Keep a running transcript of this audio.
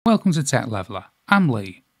Welcome to Tech Leveler. I'm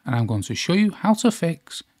Lee and I'm going to show you how to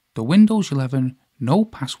fix the Windows 11 no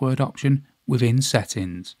password option within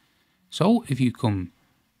settings. So if you come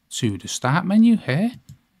to the start menu here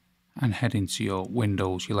and head into your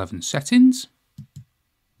Windows 11 settings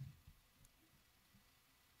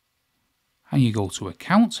and you go to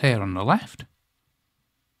accounts here on the left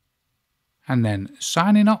and then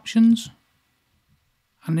sign in options,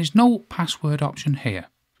 and there's no password option here.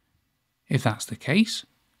 If that's the case,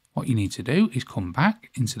 what you need to do is come back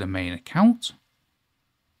into the main account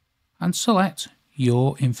and select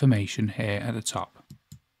your information here at the top.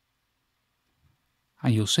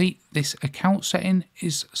 And you'll see this account setting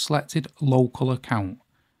is selected local account.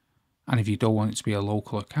 And if you don't want it to be a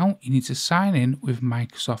local account, you need to sign in with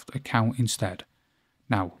Microsoft account instead.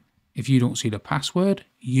 Now, if you don't see the password,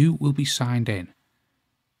 you will be signed in.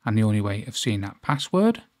 And the only way of seeing that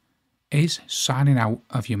password is signing out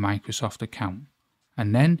of your Microsoft account.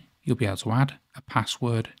 And then you'll be able to add a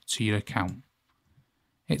password to your account.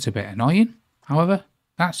 It's a bit annoying, however,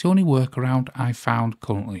 that's the only workaround I've found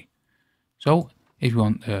currently. So if you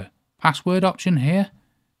want the password option here,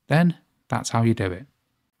 then that's how you do it.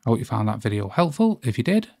 I hope you found that video helpful. If you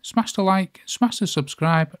did, smash the like, smash the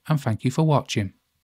subscribe, and thank you for watching.